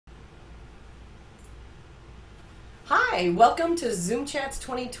Hi, welcome to ZoomChats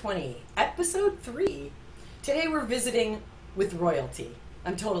 2020, episode 3. Today we're visiting with royalty.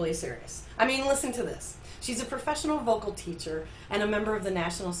 I'm totally serious. I mean, listen to this. She's a professional vocal teacher and a member of the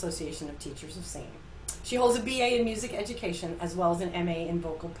National Association of Teachers of Singing. She holds a BA in music education as well as an MA in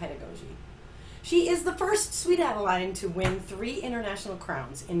vocal pedagogy. She is the first Sweet Adeline to win 3 international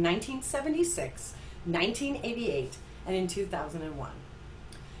crowns in 1976, 1988, and in 2001.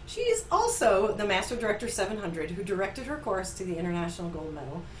 She is also the Master Director 700 who directed her chorus to the International Gold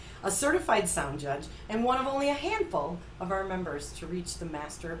Medal, a certified sound judge, and one of only a handful of our members to reach the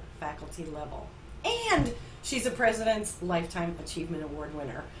Master Faculty level. And she's a President's Lifetime Achievement Award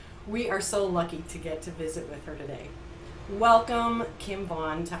winner. We are so lucky to get to visit with her today. Welcome, Kim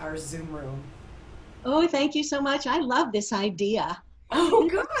Vaughn, to our Zoom room. Oh, thank you so much. I love this idea. Oh,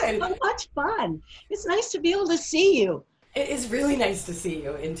 good. It's so much fun. It's nice to be able to see you. It is really nice to see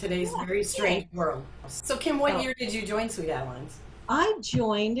you in today's very strange world. So, Kim, what year did you join Sweet Adelines? I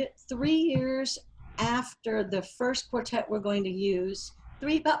joined 3 years after the first quartet we're going to use.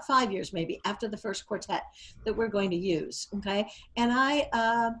 About 5 years maybe after the first quartet that we're going to use. Okay, and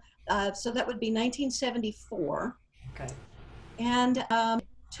so that would be 1974. Okay, and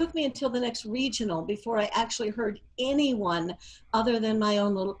took me until the next regional before I actually heard anyone other than my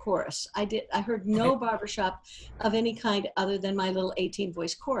own little chorus. I heard no barbershop of any kind other than my little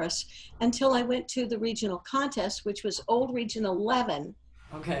 18-voice chorus until I went to the regional contest, which was old Region 11.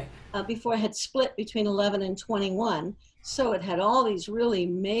 Okay. Before I had split between 11 and 21. So it had all these really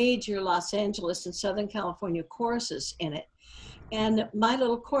major Los Angeles and Southern California choruses in it. And my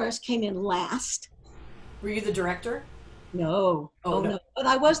little chorus came in last. Were you the director? No. Oh, no. But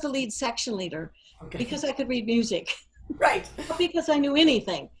I was the lead section leader because I could read music. Right. Not because I knew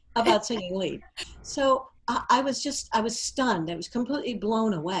anything about singing lead. So I was stunned. I was completely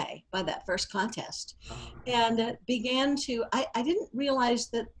blown away by that first contest. And began to, I didn't realize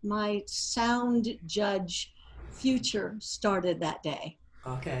that my sound judge future started that day.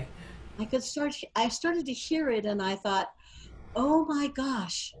 Okay. I started to hear it and I thought, oh my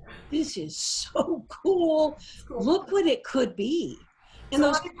gosh, this is so cool. Look what it could be. And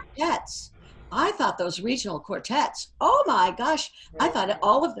those quartets, I thought those regional quartets, oh my gosh, I thought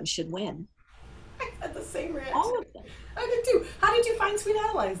all of them should win. I had the same reaction. All of them. I did too. How did you find Sweet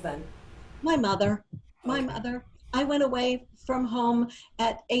Adelines then? My mother. I went away from home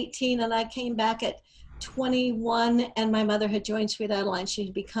at 18 and I came back at 21 and my mother had joined Sweet Adeline.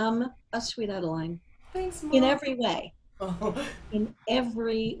 She'd become a Sweet Adeline. Thanks, Mom. In every way. Oh. In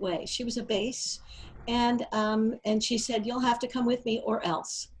every way. She was a bass and she said, you'll have to come with me or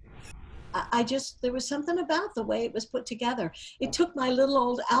else. There was something about the way it was put together. It took my little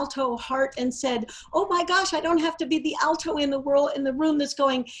old alto heart and said, oh my gosh, I don't have to be the alto in the room that's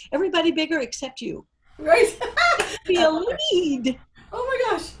going, everybody bigger except you. Right. Be a lead. Oh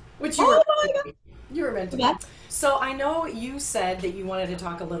my gosh. Which you were meant to be. So I know you said that you wanted to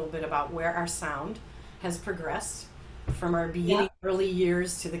talk a little bit about where our sound has progressed from our beginning early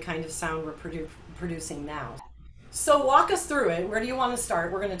years to the kind of sound we're producing now. So walk us through it. Where do you want to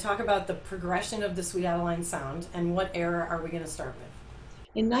start? We're going to talk about the progression of the Sweet Adeline sound and what era are we going to start with?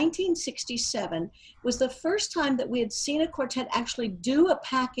 In 1967 was the first time that we had seen a quartet actually do a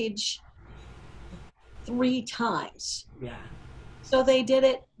package 3 times. Yeah. So they did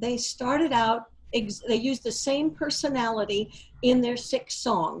it, they started out, they used the same personality in their 6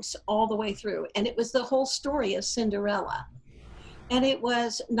 songs all the way through. And it was the whole story of Cinderella. And it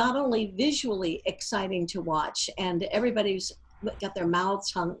was not only visually exciting to watch, and everybody's got their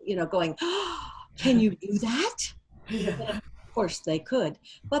mouths hung, going, oh, can you do that? Yeah. And of course they could.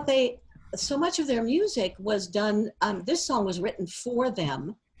 But so much of their music was done, this song was written for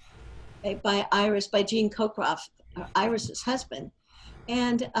them by Gene Cockcroft, Iris's husband.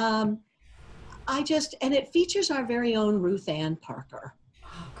 And and it features our very own Ruth Ann Parker.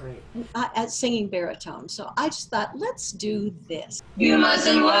 Oh, great. At singing baritone. So I just thought, let's do this. You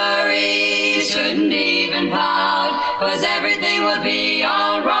mustn't worry, you shouldn't even pout, 'cause everything will be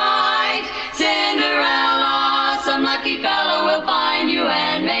alright. Cinderella, some lucky fellow will find you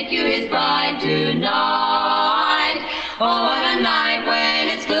and make you his bride tonight. Oh, what a night when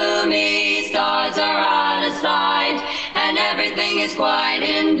it's gloomy, stars are out of sight, and everything is quite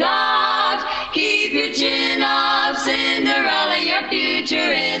in doubt. Keep your chin up, Cinderella, your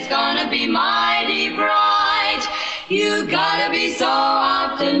future is gonna be mighty bright. You gotta be so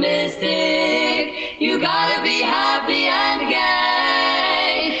optimistic, you gotta be happy and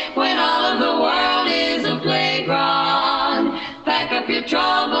gay. When all of the world is a playground, pack up your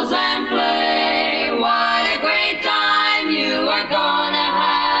troubles and play. What a great time you are gonna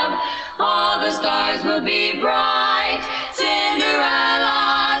have. All the stars will be bright.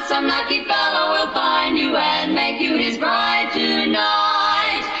 Cinderella, some lucky fellow will find you and make you his bride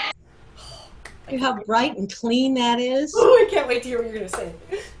tonight. You know how bright and clean that is? Oh, I can't wait to hear what you're going to say.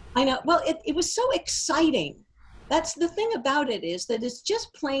 I know. Well, it was so exciting. That's the thing about it, is that it's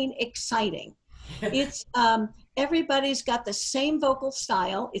just plain exciting. It's everybody's got the same vocal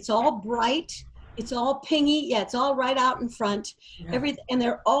style. It's all bright. It's all pingy. Yeah, it's all right out in front. Yeah. And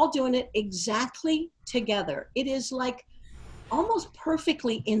they're all doing it exactly together. It is like almost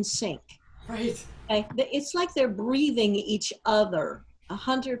perfectly in sync. Right. Okay? It's like they're breathing each other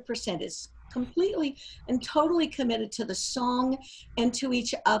 100%. It's completely and totally committed to the song and to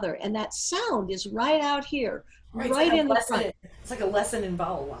each other. And that sound is right out here, right in the front. It's like a lesson in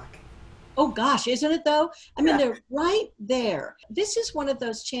vowel lock. Oh gosh, isn't it though? I mean, Yeah. they're right there. This is one of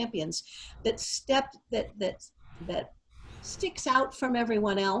those champions that sticks out from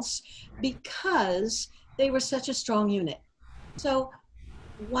everyone else because they were such a strong unit. So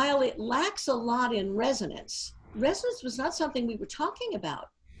while it lacks a lot in resonance was not something we were talking about.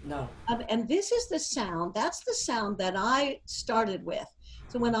 No. And this is the sound, that's the sound that I started with.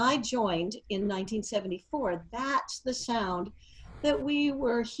 So when I joined in 1974, that's the sound that we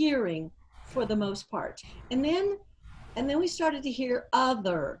were hearing for the most part. And then we started to hear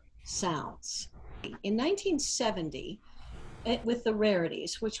other sounds. In 1970, with the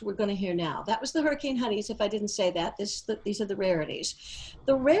Rarities, which we're going to hear now, that was the Hurricane Honeys, if I didn't say that. These are the Rarities.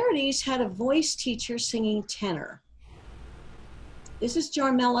 The Rarities had a voice teacher singing tenor. This is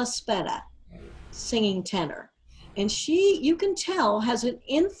Jarmella Spetta singing tenor. And she, you can tell, has an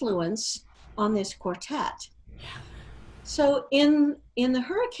influence on this quartet. So in the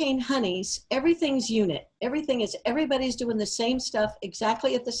Hurricane Honeys, everything's unit. Everybody's doing the same stuff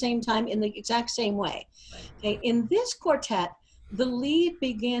exactly at the same time in the exact same way. Okay. In this quartet, the lead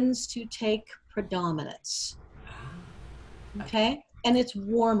begins to take predominance. Okay. And it's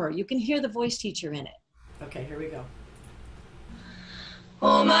warmer. You can hear the voice teacher in it. Okay, here we go.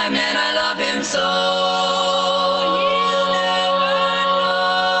 Oh, my man, I love him so. He'll never know.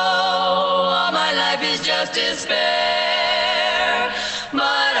 All my life is just despair. But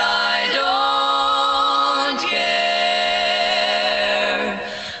I don't care.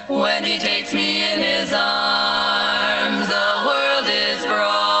 When he takes me in his arms, the world is bright.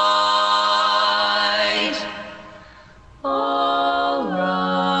 All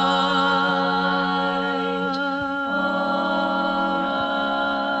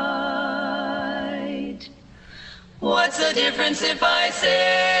right. What's the difference if I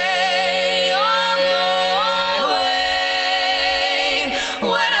say I'll go away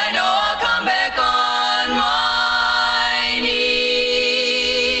when I know I'll come back on my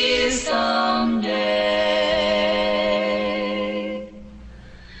knees someday?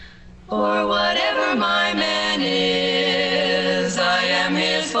 For whatever my man is, I am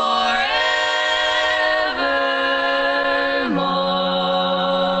his forevermore.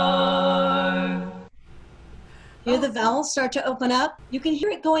 Hear the vowels start to open up. You can hear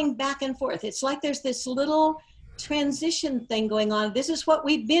it going back and forth. It's like there's this little transition thing going on. This is what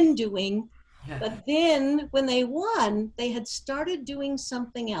we've been doing. But then when they won, they had started doing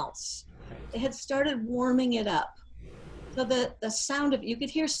something else. They had started warming it up. So the sound of, you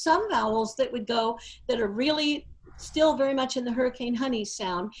could hear some vowels that would go, that are really still very much in the Hurricane Honey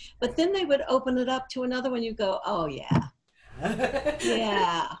sound, but then they would open it up to another one. You go, oh yeah,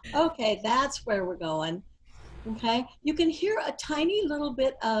 yeah, okay, that's where we're going. Okay, you can hear a tiny little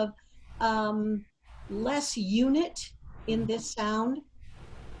bit of less unit in this sound,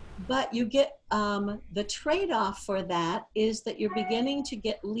 but you get the trade-off for that is that you're beginning to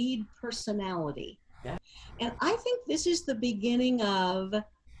get lead personality. Yeah. And I think this is the beginning of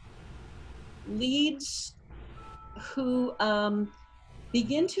leads who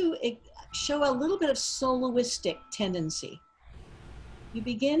begin to show a little bit of soloistic tendency. You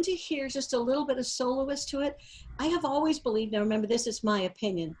begin to hear just a little bit of soloist to it. I have always believed, now remember this is my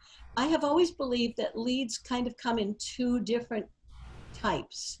opinion, I have always believed that leads kind of come in two different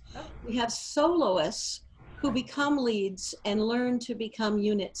types. We have soloists who become leads and learn to become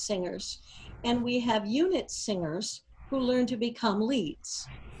unit singers. And we have unit singers who learn to become leads.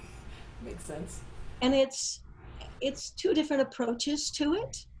 Makes sense. And it's two different approaches to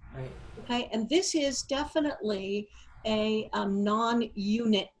it. Right. Okay, and this is definitely a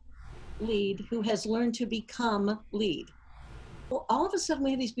non-unit lead who has learned to become lead. Well, all of a sudden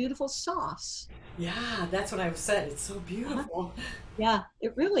we have these beautiful softs. Yeah, that's what I've said. It's so beautiful. Yeah,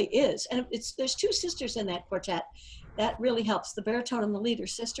 it really is. And there's two sisters in that quartet. That really helps. The baritone and the lead are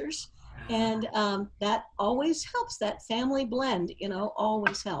sisters. And that always helps. That family blend, you know,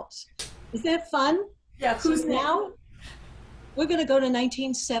 always helps. Is that fun? Yeah, So who's now we're going to go to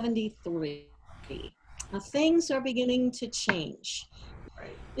 1973. Now things are beginning to change. Right.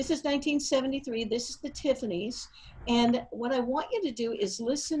 This is 1973. This is the Tiffany's. And what I want you to do is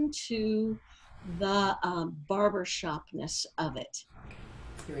listen to the barbershopness of it.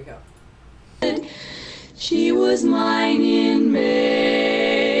 Here we go. She was mine in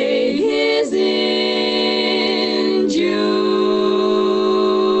May, his in June.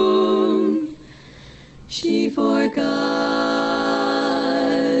 She forgot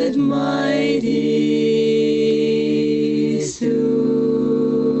mighty soon.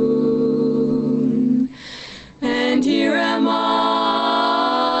 And here am I,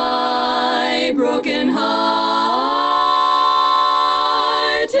 broken hearted.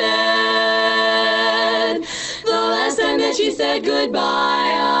 The last time that she said goodbye,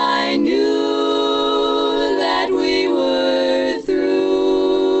 I knew that we were through.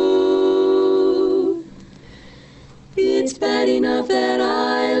 It's bad enough that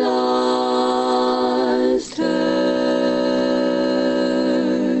I lost her,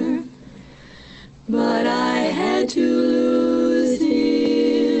 but I had to lose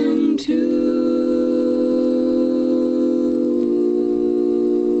him too.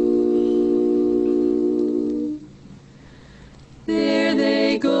 There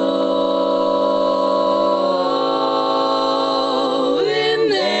they go in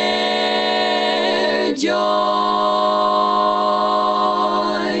their joy.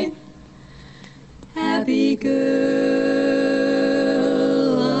 Happy girl,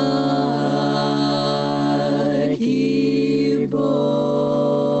 lucky boy.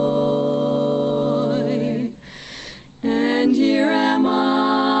 And here am I,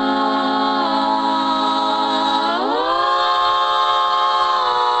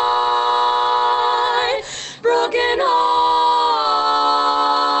 broken hearted.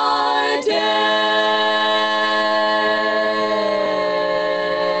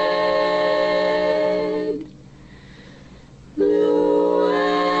 Blue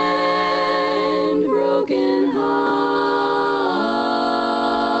and broken hearted.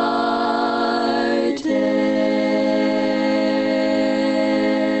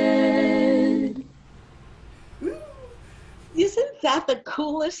 Isn't that the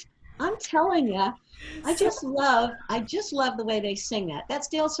coolest? I'm telling you, I just love the way they sing that. That's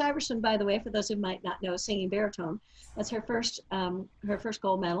Dale Syverson, by the way, for those who might not know, singing baritone. That's her first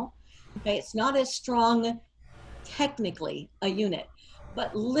gold medal. Okay, it's not as strong technically a unit,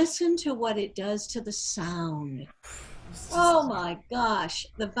 but listen to what it does to the sound. Oh my gosh,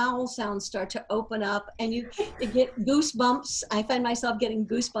 the vowel sounds start to open up and you get goosebumps. I find myself getting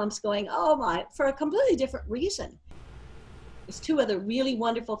goosebumps going, oh my, for a completely different reason. There's two other really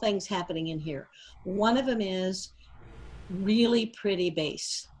wonderful things happening in here. One of them is really pretty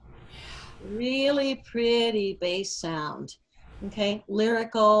bass. Really pretty bass sound. Okay,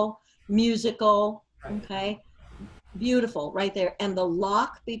 lyrical, musical, okay, beautiful right there. And the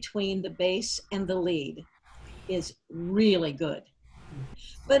lock between the bass and the lead is really good.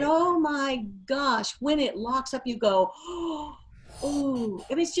 But oh my gosh, when it locks up, you go, oh,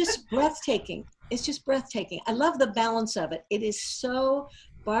 I mean, it's just breathtaking. It's just breathtaking. I love the balance of it. It is so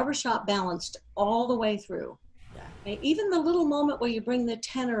barbershop balanced all the way through. Okay? Even the little moment where you bring the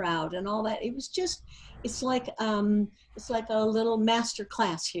tenor out and all that, it was just, it's like a little master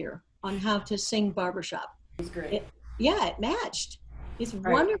class here on how to sing barbershop. It's great. It matched. It's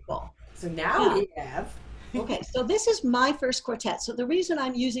wonderful. So now we have. Okay, so this is my first quartet. So the reason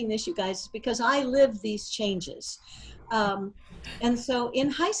I'm using this, you guys, is because I lived these changes. And so in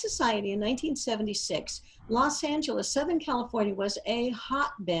high society in 1976, Los Angeles, Southern California was a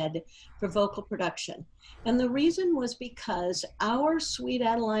hotbed for vocal production. And the reason was because our Sweet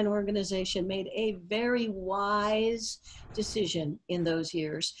Adeline organization made a very wise decision in those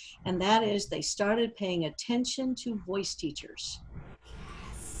years. And that is they started paying attention to voice teachers.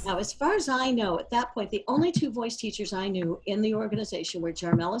 Now, as far as I know, at that point, the only two voice teachers I knew in the organization were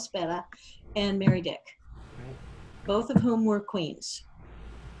Jarmella Spetta and Mary Dick, both of whom were queens.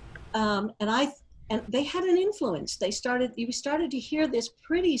 And they had an influence. You started to hear this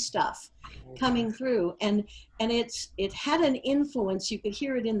pretty stuff coming through, and it had an influence. You could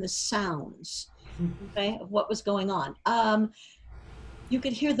hear it in the sounds, okay, of what was going on. You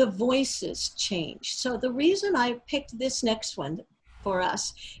could hear the voices change. So the reason I picked this next one for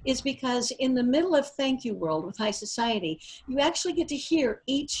us is because in the middle of Thank You World with High Society, you actually get to hear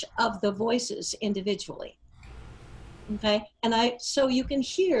each of the voices individually. Okay, and so you can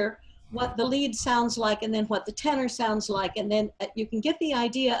hear what the lead sounds like and then what the tenor sounds like, and then you can get the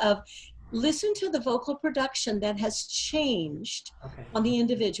idea of listen to the vocal production that has changed Okay. on the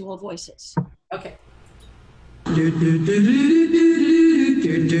individual voices. Okay.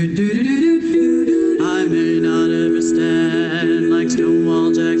 I may not ever stand like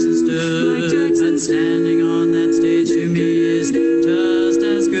Stonewall Jackson stood, but standing on that stage to me is just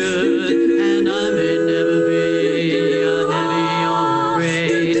as good. And I may never be a heavy or great,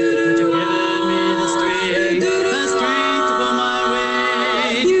 but you've given me the strength to pull my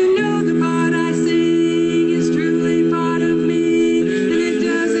weight. You know the part I sing is truly part of me, and it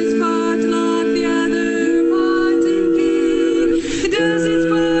does its part to lock the other parts in key. It does its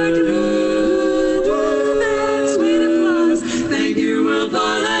part to move that sweet applause. Thank you, world, for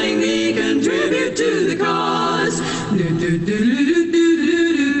letting me contribute to the cause. Oh, will you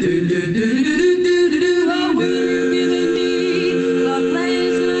give me a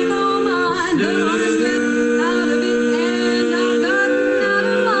place like all mine? Though I step out of it and I've gotten out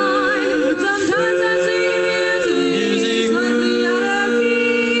of line. Sometimes I sing music slightly out of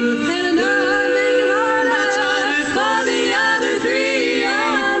key, and another thing harder for the other three.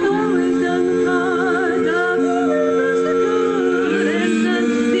 I've always done the part of the good, and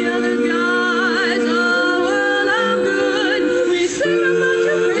since the other guys are well I'm good. We sing a bunch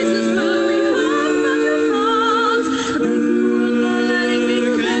of praises, but we have a bunch of wrongs. Thank you, world, for letting me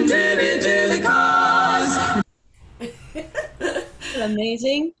contribute to the cause.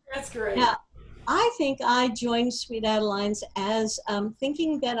 Amazing. That's great. Now, I think I joined Sweet Adelines as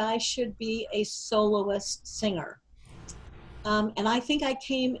thinking that I should be a soloist singer. And I think I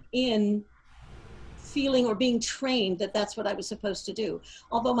came in feeling or being trained that that's what I was supposed to do.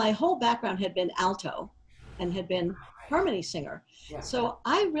 Although my whole background had been alto and had been harmony singer. Yeah. So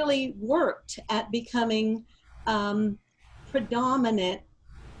I really worked at becoming predominant,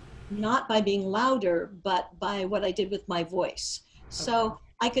 not by being louder, but by what I did with my voice. So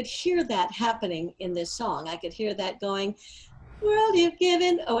I could hear that happening in this song. I could hear that going, world you've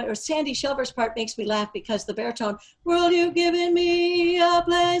given, or Sandy Shelver's part makes me laugh because the baritone, world you've given me a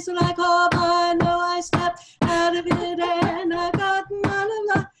place that I call mine, though I stepped out of it and I've gotten out of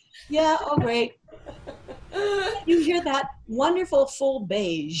the, yeah, oh great. You hear that wonderful full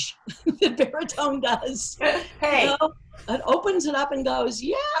beige that baritone does. Hey. You know, it opens it up and goes,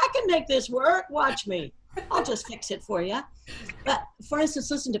 yeah, I can make this work, watch me. I'll just fix it for you. But for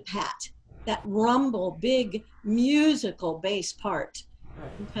instance, listen to Pat, that rumble, big musical bass part,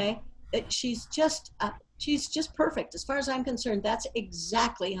 okay? She's just perfect. As far as I'm concerned, that's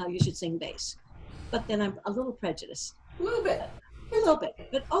exactly how you should sing bass. But then I'm a little prejudiced. A little bit. A little bit,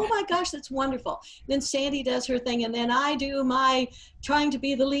 but oh my gosh, that's wonderful. Then Sandy does her thing, and then I do my trying to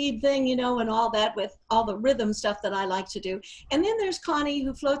be the lead thing, you know, and all that with all the rhythm stuff that I like to do. And then there's Connie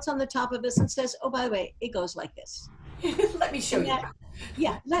who floats on the top of us and says, oh, by the way, it goes like this. Let me show you.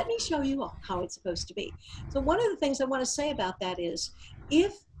 Yeah, let me show you how it's supposed to be. So one of the things I want to say about that is,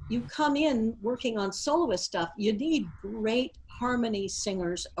 if you come in working on soloist stuff, you need great harmony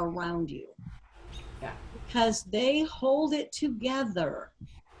singers around you. Yeah. Because they hold it together.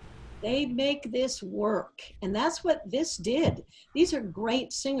 They make this work. And that's what this did. These are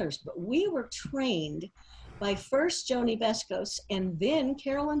great singers, but we were trained by first Joni Vescos and then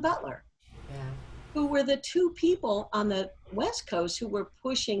Carolyn Butler, who were the two people on the West Coast who were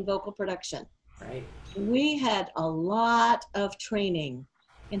pushing vocal production. Right. We had a lot of training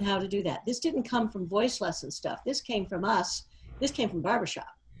in how to do that. This didn't come from voice lesson stuff. This came from us. This came from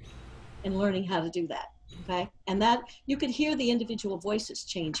barbershop and learning how to do that. Okay. And that you could hear the individual voices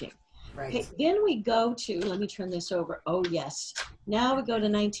changing. Right. Okay. Then we go to, let me turn this over. Oh yes. Now we go to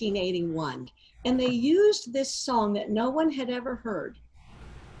 1981. And they used this song that no one had ever heard.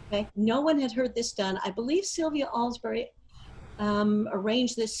 Okay. No one had heard this done. I believe Sylvia Alsbury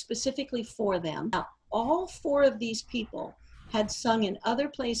arranged this specifically for them. Now, all four of these people had sung in other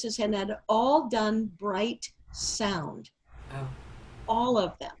places and had all done bright sound. Oh. All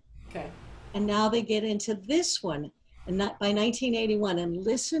of them. Okay. And now they get into this one, and not by 1981, and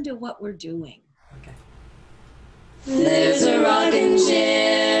listen to what we're doing. Okay. There's a rocking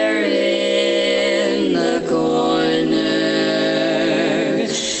chair in the corner.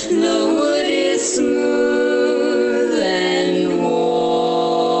 The wood is smooth and worn.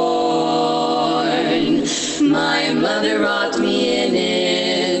 My mother rocked me in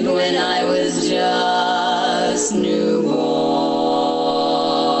it when I was just newborn.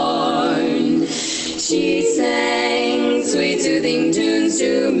 She sang sweet soothing tunes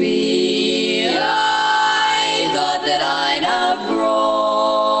to me. I thought that I'd outgrown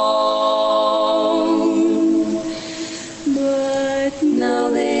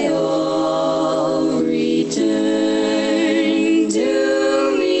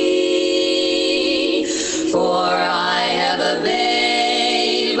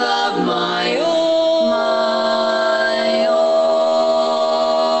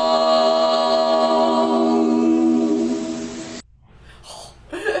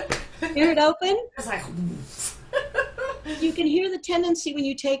open. It's like, You can hear the tendency when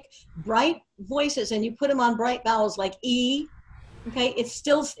you take bright voices and you put them on bright vowels like E. Okay, it's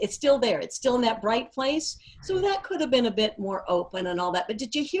still there. It's still in that bright place. So that could have been a bit more open and all that. But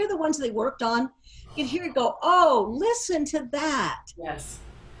did you hear the ones they worked on? You can hear it go, oh, listen to that. yes.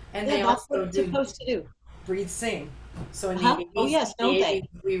 And Yeah, they that's what also it's do supposed to do. breathe sing. So in the Uh-huh. 80s, Oh, yes, don't the they?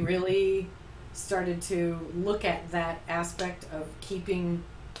 80s, we really started to look at that aspect of keeping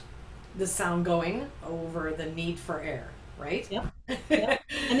the sound going over the need for air, right? Yep. Yep.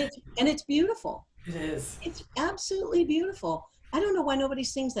 And it's beautiful. It is. It's absolutely beautiful. I don't know why nobody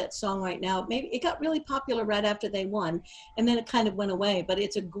sings that song right now. Maybe it got really popular right after they won, and then it kind of went away. But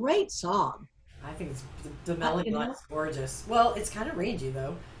it's a great song. I think it's the melody you know? line is gorgeous. Well, it's kind of rangy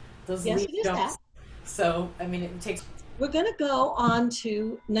though. Those Yes, lead it is jumps. that. So I mean, it takes. We're going to go on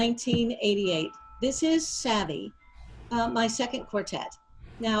to 1988. This is Savvy, my second quartet.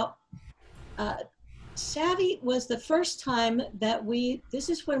 Now, Savvy was the first time that this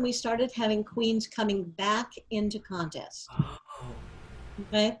is when we started having queens coming back into contests. Oh,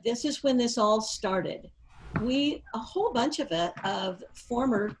 Okay, this is when this all started. A whole bunch of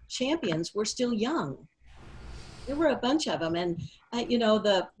former champions were still young. There were a bunch of them, and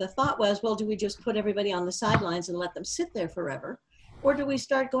the thought was, well, do we just put everybody on the sidelines and let them sit there forever, or do we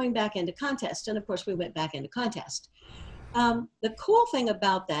start going back into contest? And of course, we went back into contest. The cool thing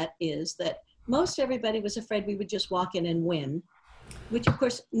about that is that most everybody was afraid we would just walk in and win, which of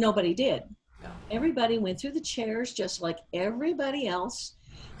course nobody did. no. Everybody went through the chairs just like everybody else.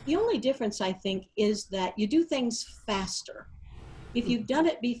 The only difference, I think, is that you do things faster. If you've done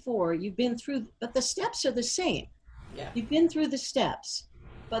it before, you've been through, but the steps are the same. Yeah. You've been through the steps,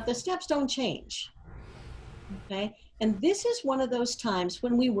 but the steps don't change. Okay? And this is one of those times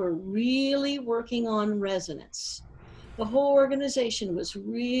when we were really working on resonance. The whole organization was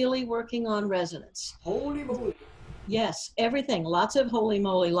really working on resonance. Holy moly. Yes, everything. Lots of holy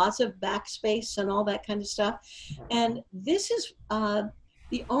moly, lots of backspace and all that kind of stuff. And this is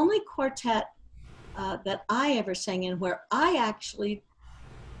the only quartet that I ever sang in where I actually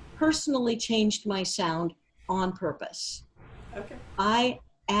personally changed my sound on purpose. Okay. I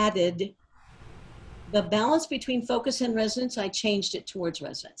added the balance between focus and resonance. I changed it towards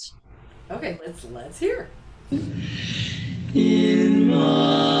resonance. Okay, let's hear. In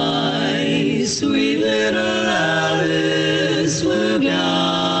my sweet little Alice blue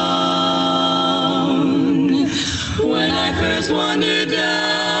gown, when I first wandered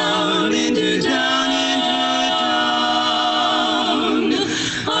down into town,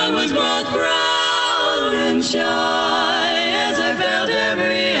 I was both proud and shy as I felt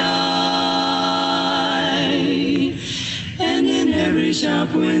every eye, and in every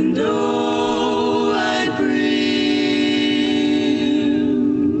shop window I'd bring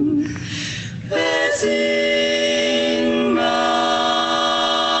passing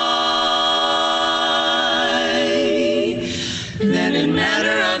by. Then in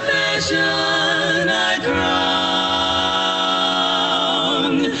matter of fashion I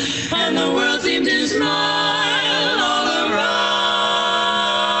crowned, and the world seemed to smile all around,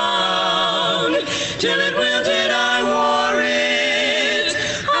 till it wilted I wore it,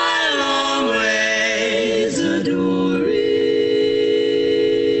 I'll always adore it.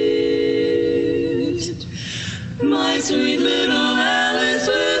 My sweet little Alice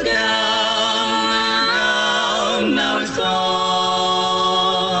was gown, now it's gone,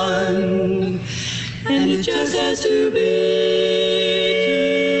 and it just has to be,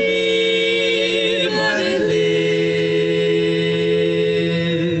 but it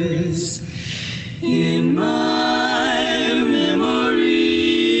lives in my memory.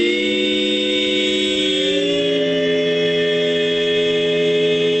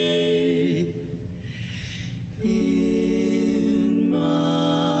 In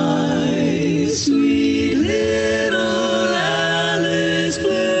my sweet little Alice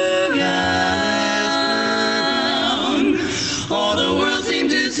blue gown, all the world seemed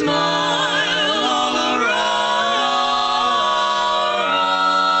to smile all around,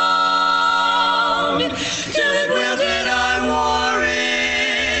 till it wilted I wore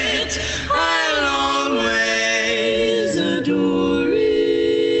it, I'll always adore it.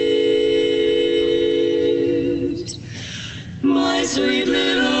 My sweet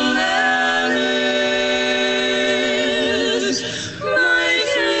little Alice, my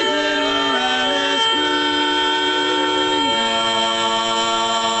sweet little Alice blue gown.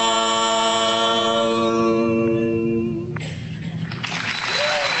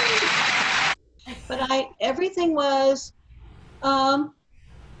 But everything was, well,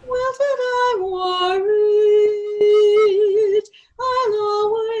 that I wore it, I'll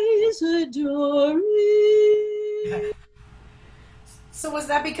always ambassador. So was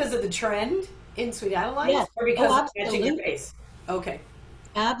that because of the trend in Sweet Adelines? Yes. Or because of catching Absolutely. your face? Okay.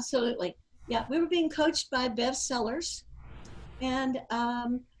 Absolutely. Yeah, we were being coached by Bev Sellers, and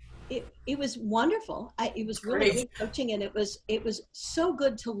it was wonderful. It was really Great. good coaching, and it was so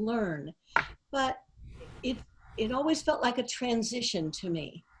good to learn. But it always felt like a transition to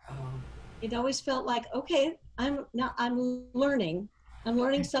me. It always felt like, okay, I'm learning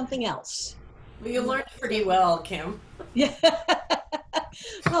something else. Well, you learned pretty well, Kim. Yeah.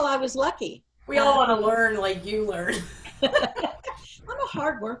 Well, I was lucky. We all want to learn like you learn. I'm a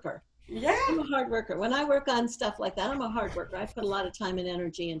hard worker. Yeah. I'm a hard worker. When I work on stuff like that, I'm a hard worker. I put a lot of time and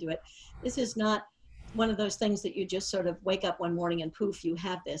energy into it. This is not one of those things that you just sort of wake up one morning and poof, you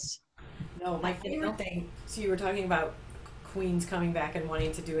have this. No, my favorite thing, so you were talking about queens coming back and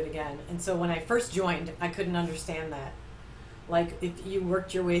wanting to do it again. And so when I first joined, I couldn't understand that. Like, if you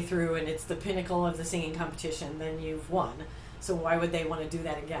worked your way through and it's the pinnacle of the singing competition, then you've won. So why would they want to do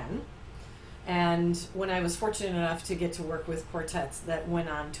that again? And when I was fortunate enough to get to work with quartets that went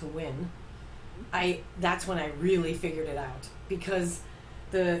on to win, that's when I really figured it out. Because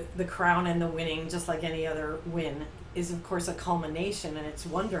the crown and the winning, just like any other win, is of course a culmination, and it's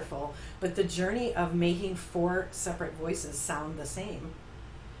wonderful. But the journey of making 4 separate voices sound the same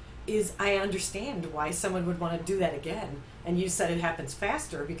is, I understand why someone would want to do that again. And you said it happens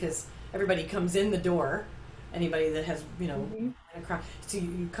faster because everybody comes in the door, anybody that has, a crown. So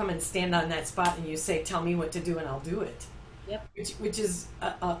you come and stand on that spot and you say, tell me what to do and I'll do it. Yep. Which is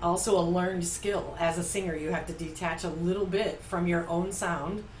also a learned skill. As a singer, you have to detach a little bit from your own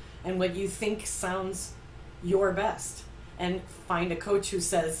sound and what you think sounds your best, and find a coach who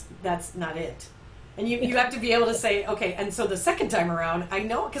says that's not it. And you have to be able to say, okay, and so the second time around, I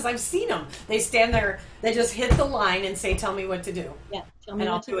know because I've seen them. They stand there, they just hit the line and say, tell me what to do. Yeah, tell me and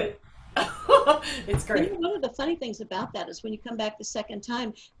I'll what to do do. it. It's great. One of the funny things about that is when you come back the second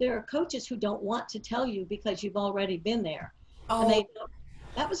time, there are coaches who don't want to tell you because you've already been there. Oh. And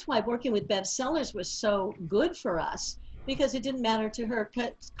that was why working with Bev Sellers was so good for us, because it didn't matter to her.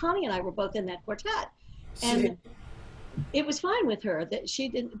 Connie and I were both in that quartet. And it was fine with her that she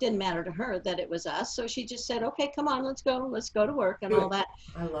didn't matter to her that it was us. So she just said, okay, come on, let's go to work and all that.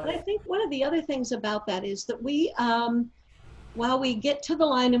 I love But it. I think one of the other things about that is that we, while we get to the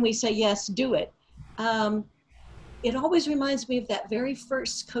line and we say, yes, do it, it always reminds me of that very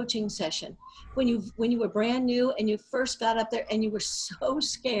first coaching session when you were brand new and you first got up there and you were so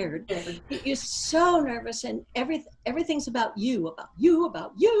scared. You're so nervous and everything's about you.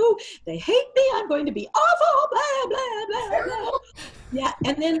 They hate me. I'm going to be awful, blah, blah, blah, blah. Yeah,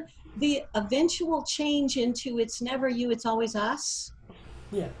 and then the eventual change into it's never you, it's always us.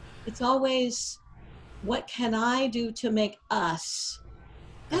 Yeah. It's always, what can I do to make us?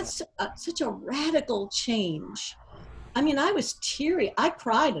 That's such a radical change. I mean, I was teary. I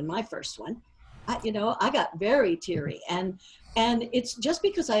cried in my first one. I got very teary, and it's just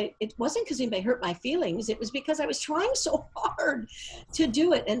because it wasn't because anybody hurt my feelings. It was because I was trying so hard to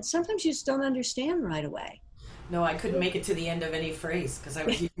do it, and sometimes you just don't understand right away. No, I couldn't make it to the end of any phrase because I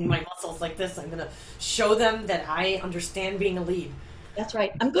was using my muscles like this. I'm going to show them that I understand being a lead. That's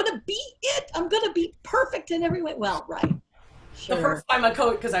right. I'm going to be it. I'm going to be perfect in every way. Well, right. Sure. The first time a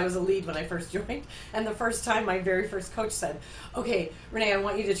coach, because I was a lead when I first joined, and the first time my very first coach said, okay, Renee, I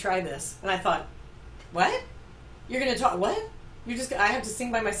want you to try this. And I thought, what? You're going to talk, what? I have to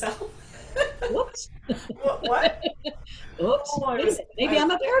sing by myself? Whoops. What? Oops. Oh, Maybe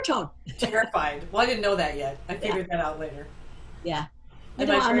I'm a baritone. Terrified. Well, I didn't know that yet. I figured that out later. Yeah. And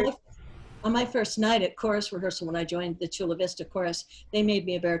On my first night at chorus rehearsal, when I joined the Chula Vista chorus, they made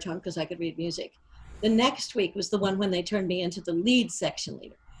me a baritone because I could read music. The next week was the one when they turned me into the lead section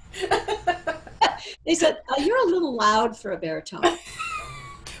leader. They said, you're a little loud for a baritone.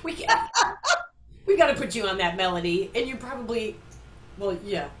 We've got to put you on that melody. And you probably,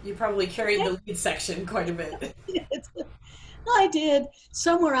 you probably carried the lead section quite a bit. I did.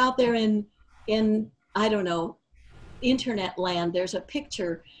 Somewhere out there in I don't know, internet land, there's a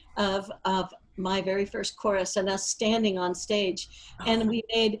picture of my very first chorus and us standing on stage. And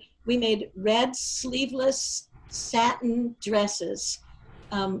we made red sleeveless satin dresses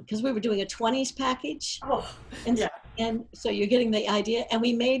because we were doing a 20s package. Oh, yeah. And so you're getting the idea. And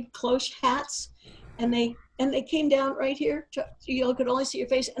we made cloche hats, and they came down right here. You could only see your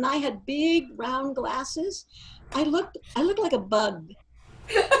face. And I had big round glasses. I looked like a bug.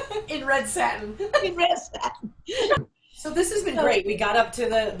 In red satin. In red satin. So this has been great. We got up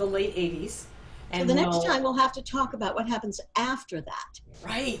to the late 80s. And so the next time we'll have to talk about what happens after that.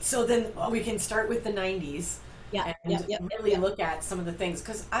 Right. So then we can start with the 90s. Yeah, and yeah, yeah, really yeah. look at some of the things,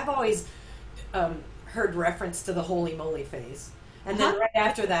 because I've always heard reference to the holy moly phase. And then Uh-huh. right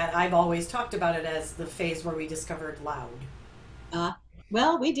after that, I've always talked about it as the phase where we discovered loud. Uh,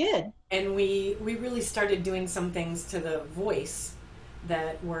 well, we did. And we really started doing some things to the voice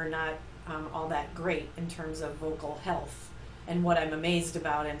that were not all that great in terms of vocal health. And what I'm amazed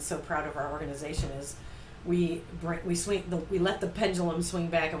about and so proud of our organization is we let the pendulum swing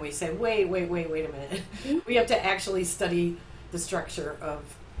back, and we say, wait a minute. Mm-hmm. We have to actually study the structure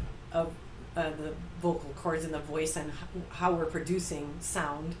of the vocal cords in the voice and how we're producing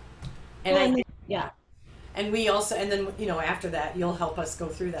sound. And Well, I and think, yeah. and we also, and then, you know, after that, you'll help us go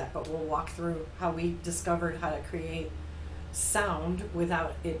through that, but we'll walk through how we discovered how to create sound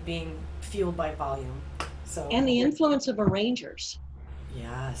without it being fueled by volume. So, And the influence of arrangers.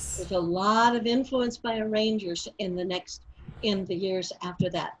 yes. There's a lot of influence by arrangers in the years after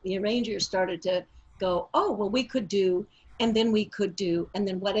that. The arrangers started to go, oh, well, we could do, and then we could do, and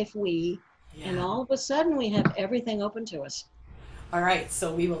then what if we, and Yeah. all of a sudden we have everything open to us. All right,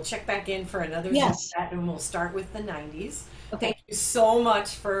 so we will check back in for another Yes. Zoom chat, and we'll start with the 90s. Okay. Thank you so much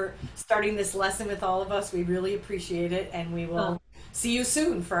for starting this lesson with all of us. We really appreciate it, and we will see you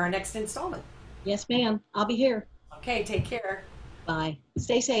soon for our next installment. Yes, ma'am. I'll be here. Okay, take care. Bye.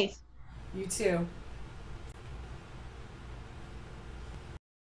 Stay safe. You too.